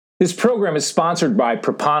This program is sponsored by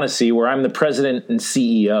Proponisi, where I'm the president and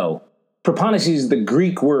CEO. Proponisi is the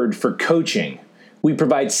Greek word for coaching. We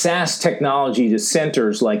provide SaaS technology to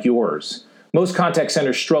centers like yours. Most contact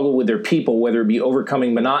centers struggle with their people, whether it be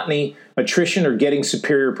overcoming monotony, attrition, or getting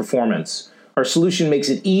superior performance. Our solution makes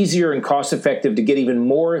it easier and cost-effective to get even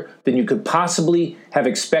more than you could possibly have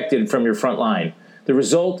expected from your front line. The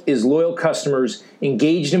result is loyal customers,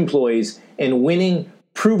 engaged employees, and winning,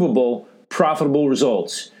 provable, profitable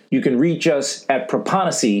results. You can reach us at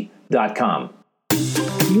proponisi.com.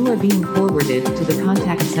 You are being forwarded to the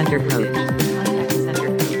contact center coach.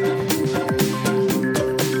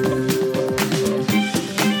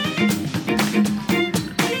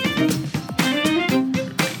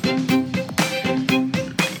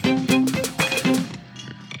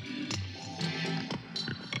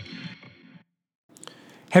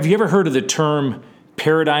 Have you ever heard of the term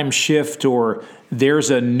paradigm shift, or there's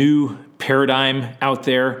a new paradigm out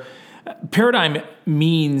there? Paradigm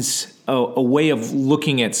means a way of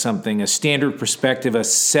looking at something, a standard perspective, a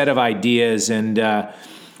set of ideas. And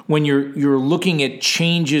when you're looking at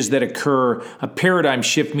changes that occur, a paradigm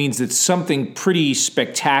shift means that something pretty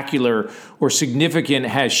spectacular or significant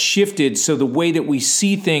has shifted. So the way that we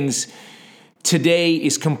see things today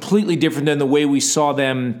is completely different than the way we saw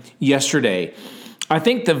them yesterday. I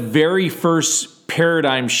think the very first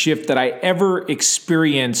paradigm shift that I ever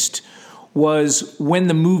experienced was when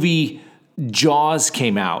the movie Jaws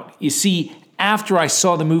came out. You see, after I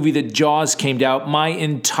saw the movie that Jaws came out, my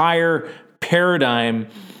entire paradigm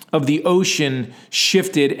of the ocean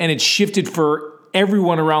shifted, and it shifted for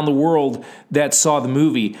everyone around the world that saw the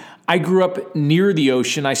movie. I grew up near the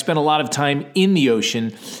ocean. I spent a lot of time in the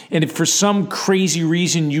ocean. And if for some crazy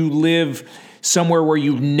reason you live somewhere where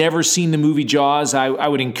you've never seen the movie Jaws, I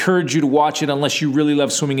would encourage you to watch it unless you really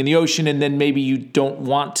love swimming in the ocean, and then maybe you don't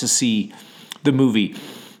want to see the movie.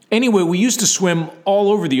 Anyway, we used to swim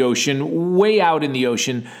all over the ocean, way out in the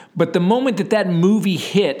ocean, but the moment that movie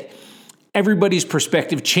hit, everybody's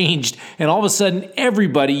perspective changed, and all of a sudden,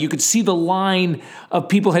 everybody, you could see the line of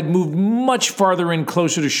people had moved much farther in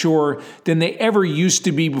closer to shore than they ever used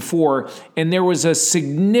to be before, and there was a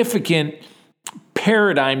significant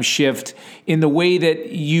paradigm shift in the way that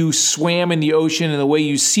you swam in the ocean and the way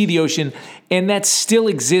you see the ocean, and that still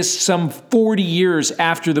exists some 40 years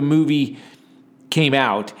after the movie came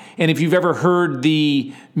out. And if you've ever heard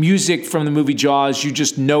the music from the movie Jaws, you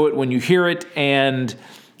just know it when you hear it, and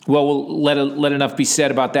well, we'll let enough be said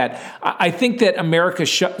about that. I think that America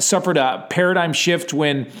suffered a paradigm shift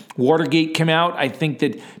when Watergate came out. I think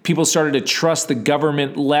that people started to trust the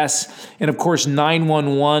government less. And of course,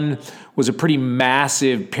 911 was a pretty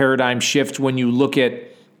massive paradigm shift when you look at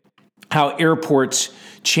how airports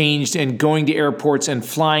changed, and going to airports and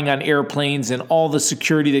flying on airplanes and all the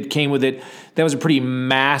security that came with it. That was a pretty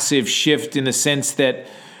massive shift in the sense that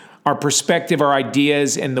our perspective, our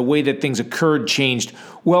ideas, and the way that things occurred changed.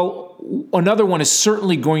 Well, another one is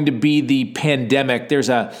certainly going to be the pandemic. There's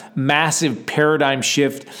a massive paradigm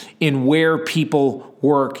shift in where people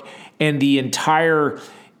work and the entire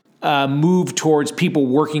move towards people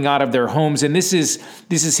working out of their homes. And this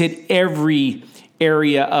has hit every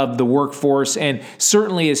area of the workforce, and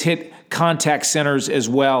certainly has hit contact centers as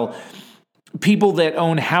well. People that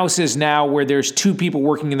own houses now where there's two people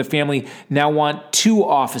working in the family now want two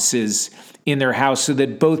offices in their house so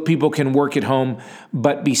that both people can work at home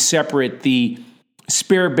but be separate. The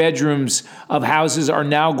spare bedrooms of houses are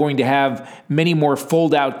now going to have many more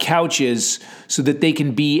fold-out couches so that they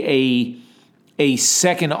can be a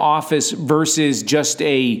second office versus just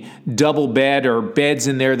a double bed or beds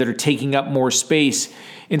in there that are taking up more space.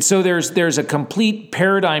 And so there's a complete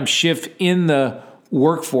paradigm shift in the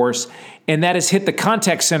workforce, and that has hit the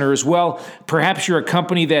contact center as well. Perhaps you're a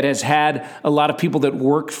company that has had a lot of people that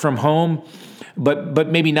work from home, but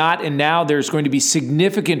maybe not. And now there's going to be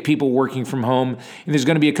significant people working from home, and there's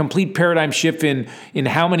going to be a complete paradigm shift in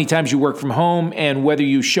how many times you work from home and whether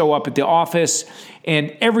you show up at the office,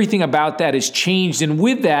 and everything about that has changed. And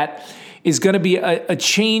with that is going to be a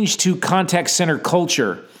change to contact center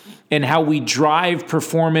culture and how we drive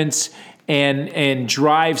performance and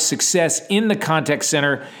drive success in the contact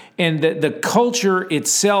center. And the culture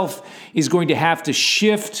itself is going to have to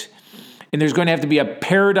shift, and there's going to have to be a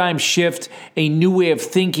paradigm shift, a new way of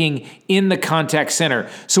thinking in the contact center.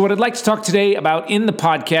 So what I'd like to talk today about in the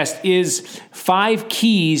podcast is 5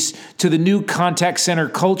 keys to the new contact center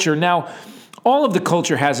culture. Now, all of the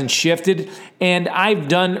culture hasn't shifted, and I've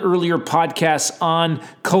done earlier podcasts on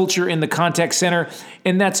culture in the contact center,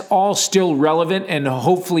 and that's all still relevant and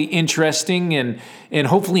hopefully interesting and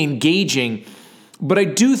hopefully engaging. But I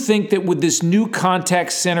do think that with this new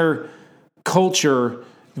contact center culture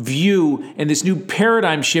view and this new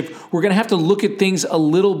paradigm shift, we're going to have to look at things a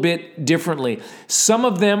little bit differently. Some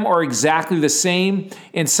of them are exactly the same,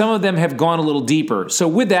 and some of them have gone a little deeper. So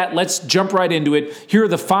with that, let's jump right into it. Here are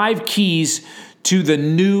the 5 keys to the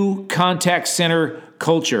new contact center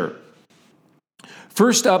culture.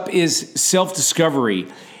 First up is self-discovery.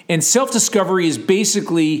 And self-discovery is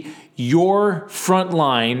basically your front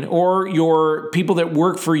line or your people that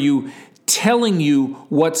work for you telling you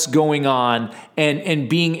what's going on and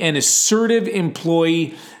being an assertive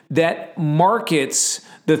employee that markets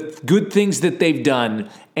the good things that they've done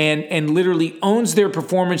and literally owns their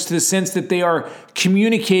performance to the sense that they are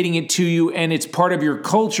communicating it to you, and it's part of your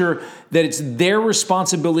culture that it's their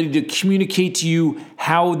responsibility to communicate to you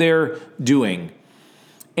how they're doing.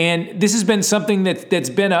 And this has been something that's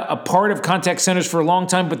been a part of contact centers for a long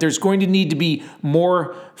time, but there's going to need to be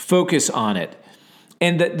more focus on it.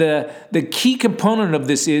 And the key component of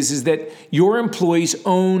this is that your employees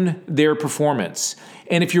own their performance.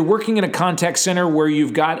 And if you're working in a contact center where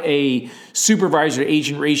you've got a supervisor to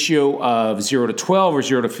agent ratio of 0 to 12 or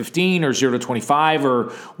 0 to 15 or 0 to 25 or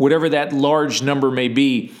whatever that large number may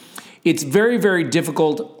be, it's very, very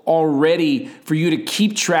difficult already for you to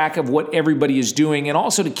keep track of what everybody is doing and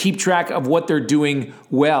also to keep track of what they're doing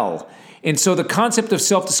well. And so the concept of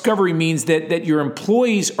self-discovery means that your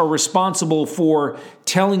employees are responsible for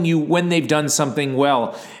telling you when they've done something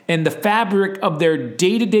well. And the fabric of their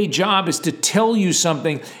day-to-day job is to tell you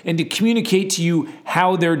something and to communicate to you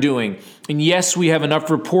how they're doing. And yes, we have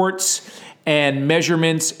enough reports and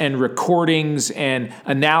measurements and recordings and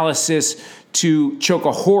analysis to choke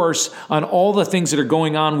a horse on all the things that are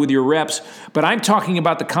going on with your reps. But I'm talking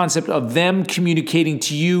about the concept of them communicating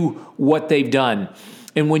to you what they've done.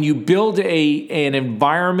 And when you build an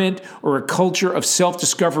environment or a culture of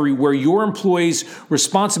self-discovery where your employees'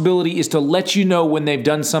 responsibility is to let you know when they've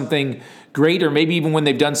done something great or maybe even when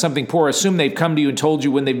they've done something poor, assume they've come to you and told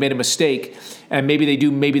you when they've made a mistake, and maybe they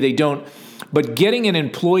do, maybe they don't. But getting an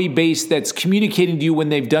employee base that's communicating to you when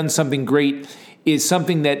they've done something great is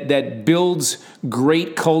something that builds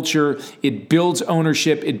great culture, it builds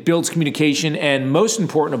ownership, it builds communication, and most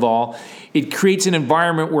important of all, it creates an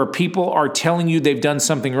environment where people are telling you they've done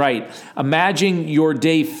something right. Imagine your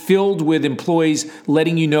day filled with employees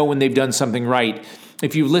letting you know when they've done something right.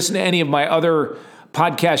 If you've listened to any of my other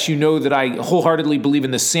podcasts, you know that I wholeheartedly believe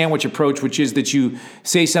in the sandwich approach, which is that you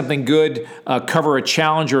say something good, cover a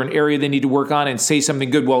challenge or an area they need to work on, and say something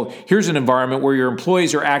good. Well, here's an environment where your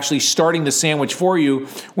employees are actually starting the sandwich for you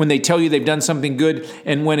when they tell you they've done something good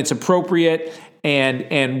and when it's appropriate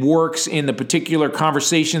and works in the particular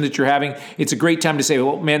conversation that you're having. It's a great time to say,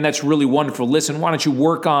 well, man, that's really wonderful. Listen, why don't you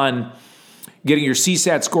work on getting your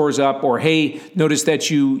CSAT scores up? Or, hey, notice that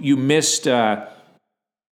you missed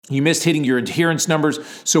hitting your adherence numbers,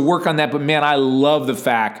 so work on that. But man, I love the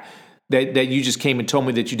fact that you just came and told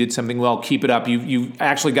me that you did something well. Keep it up. You've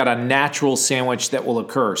actually got a natural sandwich that will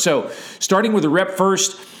occur. So starting with the rep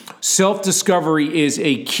first, self-discovery is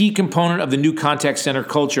a key component of the new contact center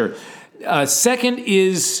culture. Second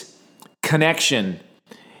is connection.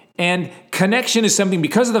 And connection is something,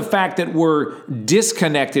 because of the fact that we're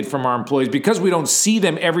disconnected from our employees, because we don't see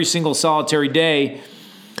them every single solitary day,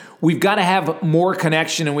 we've got to have more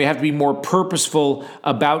connection, and we have to be more purposeful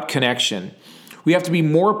about connection. We have to be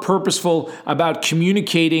more purposeful about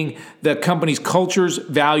communicating the company's cultures,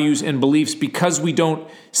 values, and beliefs because we don't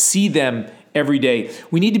see them every day.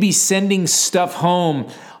 We need to be sending stuff home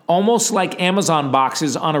almost like Amazon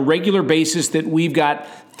boxes on a regular basis, that we've got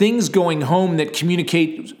things going home that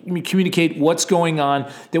communicate what's going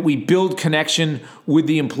on, that we build connection with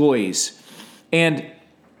the employees. And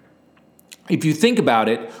if you think about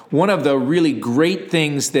it, one of the really great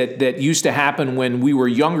things that used to happen when we were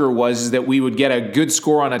younger was that we would get a good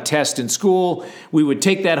score on a test in school. We would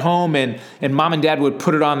take that home and mom and dad would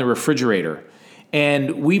put it on the refrigerator.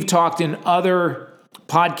 And we've talked in other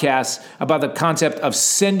podcasts about the concept of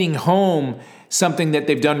sending home something that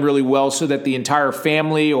they've done really well so that the entire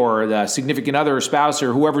family or the significant other or spouse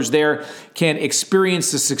or whoever's there can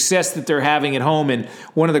experience the success that they're having at home. And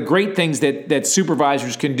one of the great things that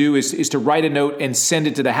supervisors can do is to write a note and send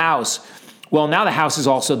it to the house. Well, now the house is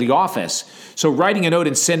also the office. So writing a note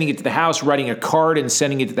and sending it to the house, writing a card and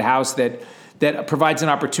sending it to the house that provides an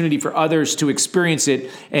opportunity for others to experience it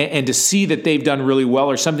and to see that they've done really well,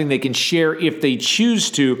 or something they can share if they choose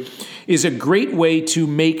to, is a great way to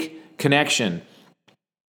make connection.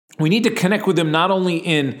 We need to connect with them not only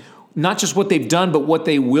in not just what they've done, but what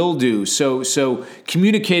they will do. So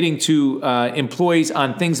communicating to employees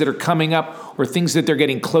on things that are coming up or things that they're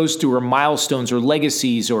getting close to or milestones or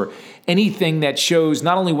legacies or anything that shows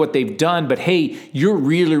not only what they've done, but hey, you're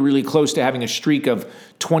really, really close to having a streak of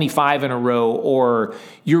 25 in a row, or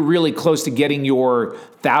you're really close to getting your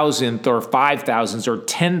 1,000th or 5,000th or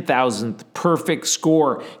 10,000th perfect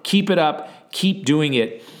score. Keep it up. Keep doing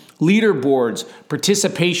it. Leaderboards,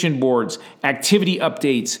 participation boards, activity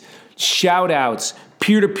updates, shout outs,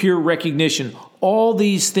 peer-to-peer recognition, all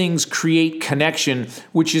these things create connection,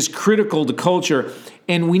 which is critical to culture.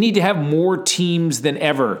 And we need to have more teams than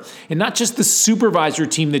ever. And not just the supervisor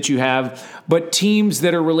team that you have, but teams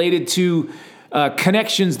that are related to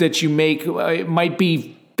connections that you make. It might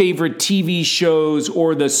be favorite TV shows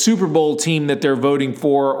or the Super Bowl team that they're voting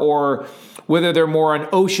for, or whether they're more an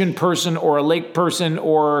ocean person or a lake person,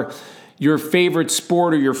 or your favorite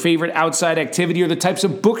sport or your favorite outside activity, or the types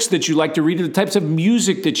of books that you like to read, or the types of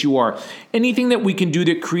music that you are. Anything that we can do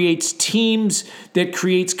that creates teams, that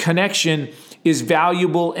creates connection, is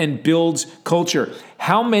valuable and builds culture.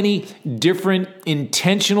 How many different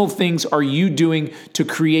intentional things are you doing to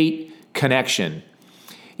create connection?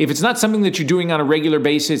 If it's not something that you're doing on a regular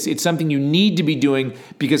basis, it's something you need to be doing,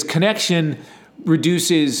 because connection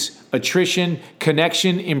reduces attrition,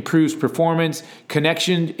 connection improves performance,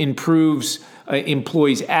 connection improves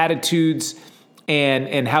employees' attitudes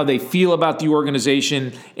and how they feel about the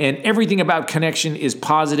organization, and everything about connection is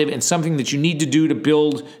positive and something that you need to do to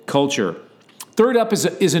build culture. Third up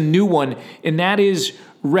is a new one, and that is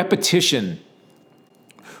repetition.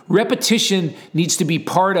 Repetition needs to be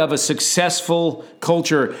part of a successful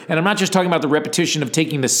culture. And I'm not just talking about the repetition of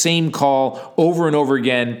taking the same call over and over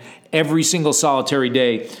again every single solitary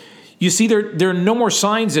day. You see, there are no more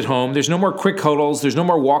signs at home. There's no more quick huddles. There's no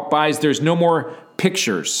more walk-bys. There's no more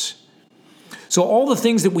pictures. So all the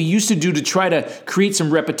things that we used to do to try to create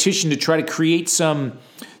some repetition, to try to create some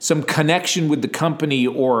connection with the company,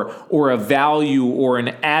 or a value or an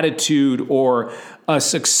attitude or a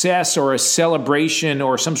success or a celebration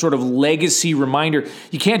or some sort of legacy reminder,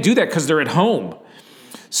 you can't do that because they're at home.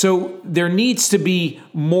 So there needs to be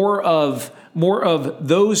more of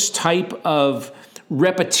those type of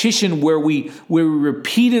repetition where we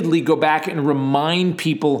repeatedly go back and remind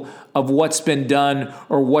people of what's been done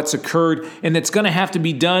or what's occurred, and it's going to have to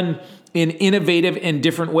be done in innovative and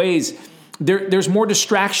different ways. There's more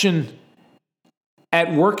distraction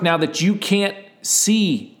at work now that you can't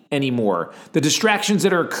see anymore. The distractions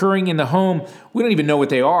that are occurring in the home, we don't even know what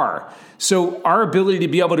they are. So our ability to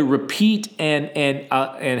be able to repeat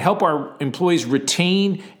and help our employees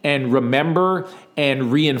retain and remember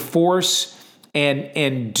and reinforce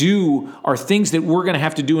and do are things that we're going to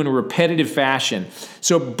have to do in a repetitive fashion.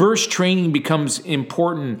 So burst training becomes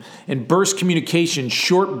important, and burst communication,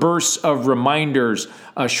 short bursts of reminders,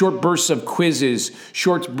 short bursts of quizzes,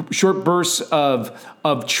 short bursts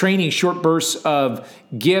of training, short bursts of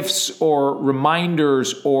gifts or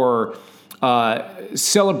reminders or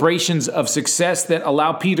celebrations of success that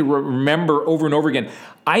allow people to remember over and over again.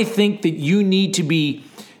 I think that you need to be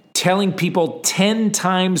telling people 10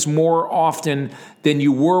 times more often than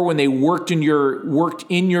you were when they worked in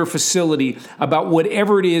your facility about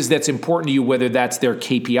whatever it is that's important to you, whether that's their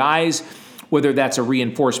KPIs, whether that's a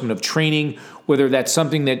reinforcement of training, whether that's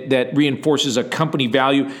something that reinforces a company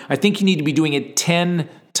value. I think you need to be doing it 10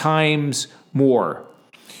 times more.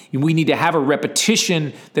 We need to have a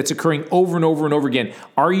repetition that's occurring over and over and over again.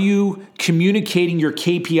 Are you communicating your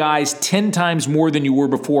KPIs 10 times more than you were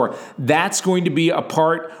before? That's going to be a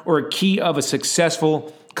part or a key of a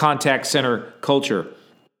successful contact center culture.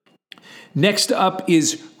 Next up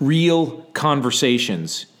is real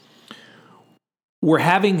conversations. We're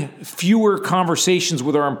having fewer conversations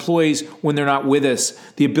with our employees when they're not with us.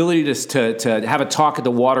 The ability to have a talk at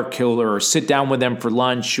the water cooler or sit down with them for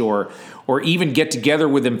lunch or even get together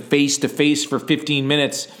with them face-to-face for 15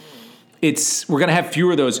 minutes, we're going to have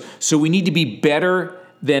fewer of those. So we need to be better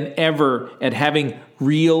than ever at having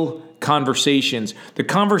real conversations. The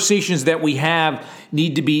conversations that we have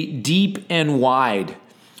need to be deep and wide.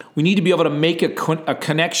 We need to be able to make a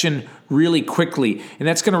connection really quickly. And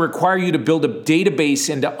that's going to require you to build a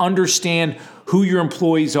database and to understand who your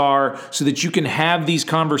employees are so that you can have these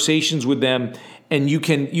conversations with them and you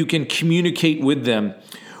can communicate with them.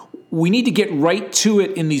 We need to get right to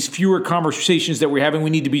it in these fewer conversations that we're having. We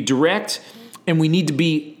need to be direct and we need to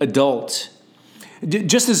be adult.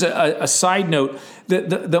 Just as a side note, the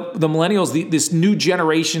millennials, this new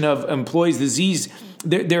generation of employees,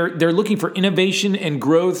 they're looking for innovation and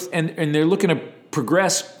growth, and they're looking to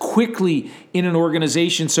progress quickly in an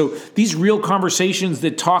organization. So these real conversations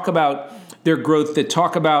that talk about their growth, that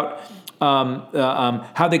talk about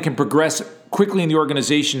how they can progress quickly in the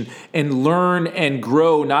organization and learn and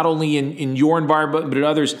grow, not only in your environment, but in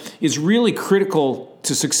others, is really critical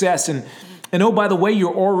to success. And oh, by the way,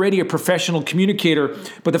 you're already a professional communicator,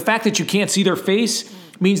 but the fact that you can't see their face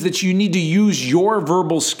means that you need to use your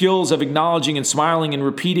verbal skills of acknowledging and smiling and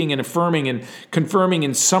repeating and affirming and confirming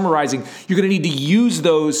and summarizing. You're going to need to use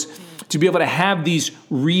those to be able to have these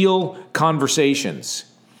real conversations.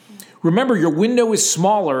 Remember, your window is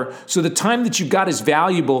smaller, so the time that you've got is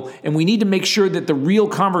valuable, and we need to make sure that the real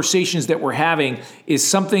conversations that we're having is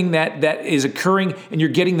something that is occurring and you're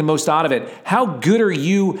getting the most out of it. How good are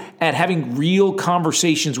you at having real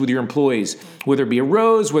conversations with your employees, whether it be a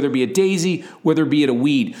rose, whether it be a daisy, whether it be at a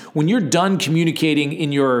weed? When you're done communicating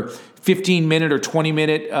in your 15-minute or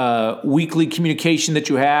 20-minute weekly communication that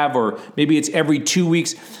you have, or maybe it's every 2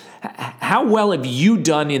 weeks, how well have you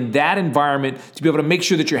done in that environment to be able to make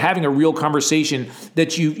sure that you're having a real conversation,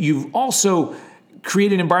 that you've also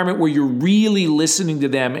created an environment where you're really listening to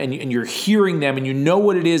them and you're hearing them and you know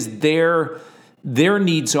what it is their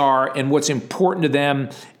needs are and what's important to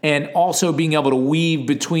them, and also being able to weave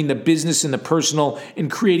between the business and the personal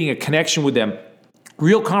and creating a connection with them.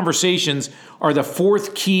 Real conversations are the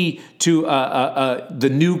fourth key to the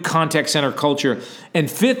new contact center culture.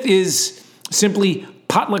 And fifth is simply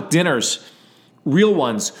potluck dinners, real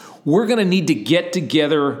ones. We're going to need to get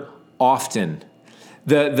together often.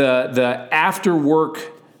 The after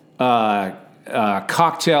work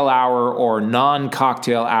cocktail hour or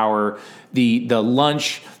non-cocktail hour, the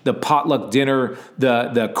lunch, the potluck dinner,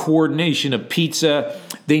 the coordination of pizza,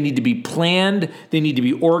 they need to be planned, they need to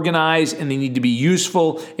be organized, and they need to be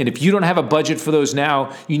useful. And if you don't have a budget for those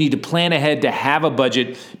now, you need to plan ahead to have a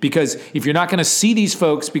budget, because if you're not going to see these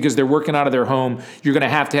folks because they're working out of their home, you're going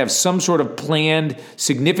to have some sort of planned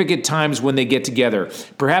significant times when they get together.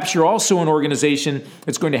 Perhaps you're also an organization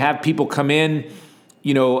that's going to have people come in,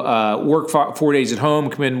 work 4 days at home,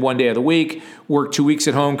 come in 1 day of the week, work 2 weeks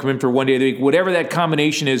at home, come in for 1 day of the week. Whatever that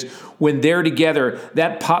combination is, when they're together,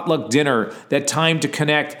 that potluck dinner, that time to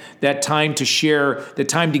connect, that time to share, that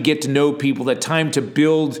time to get to know people, that time to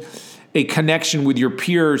build a connection with your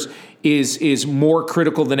peers is more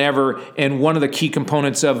critical than ever, and one of the key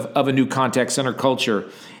components of a new contact center culture.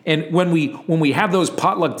 And when we have those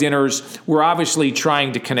potluck dinners, we're obviously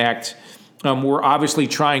trying to connect. We're obviously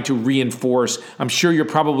trying to reinforce. I'm sure you're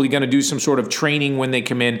probably going to do some sort of training when they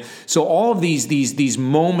come in. So all of these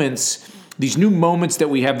moments, these new moments that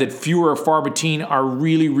we have that few are far between, are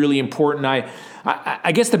really, really important.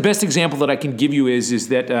 I guess the best example that I can give you is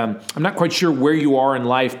that I'm not quite sure where you are in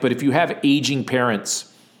life, but if you have aging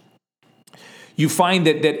parents, you find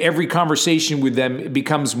that every conversation with them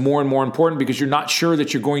becomes more and more important, because you're not sure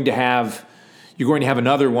that you're going to have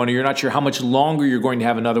another one, or you're not sure how much longer you're going to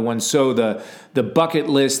have another one. So the bucket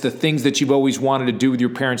list, the things that you've always wanted to do with your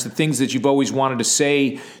parents, the things that you've always wanted to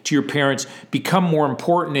say to your parents become more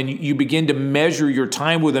important, and you begin to measure your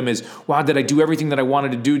time with them as, wow, did I do everything that I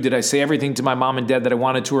wanted to do? Did I say everything to my mom and dad that I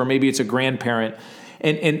wanted to? Or maybe it's a grandparent.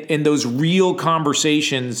 And those real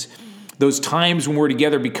conversations, those times when we're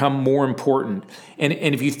together, become more important. And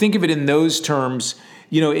if you think of it in those terms,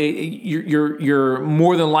 you're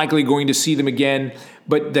more than likely going to see them again.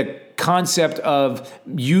 But the concept of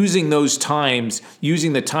using those times,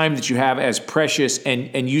 using the time that you have as precious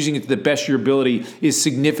and using it to the best of your ability, is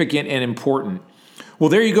significant and important. Well,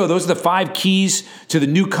 there you go. Those are the 5 keys to the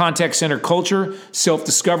new contact center culture: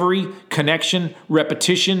 self-discovery, connection,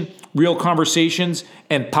 repetition, real conversations,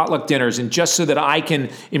 and potluck dinners. And just so that I can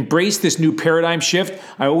embrace this new paradigm shift,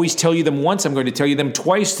 I always tell you them once. I'm going to tell you them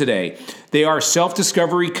twice today. They are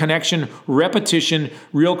self-discovery, connection, repetition,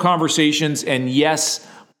 real conversations, and yes,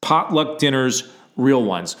 potluck dinners, real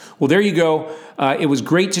ones. Well, there you go. It was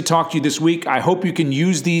great to talk to you this week. I hope you can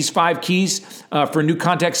use these 5 keys for new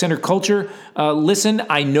contact center culture. Listen,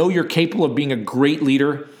 I know you're capable of being a great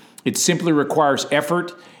leader. It simply requires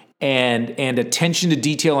effort and attention to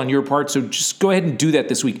detail on your part. So just go ahead and do that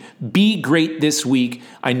this week. Be great this week.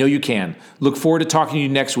 I know you can. Look forward to talking to you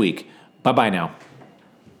next week. Bye-bye now.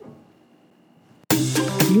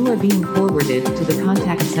 You are being forwarded to the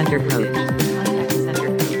contact center coach.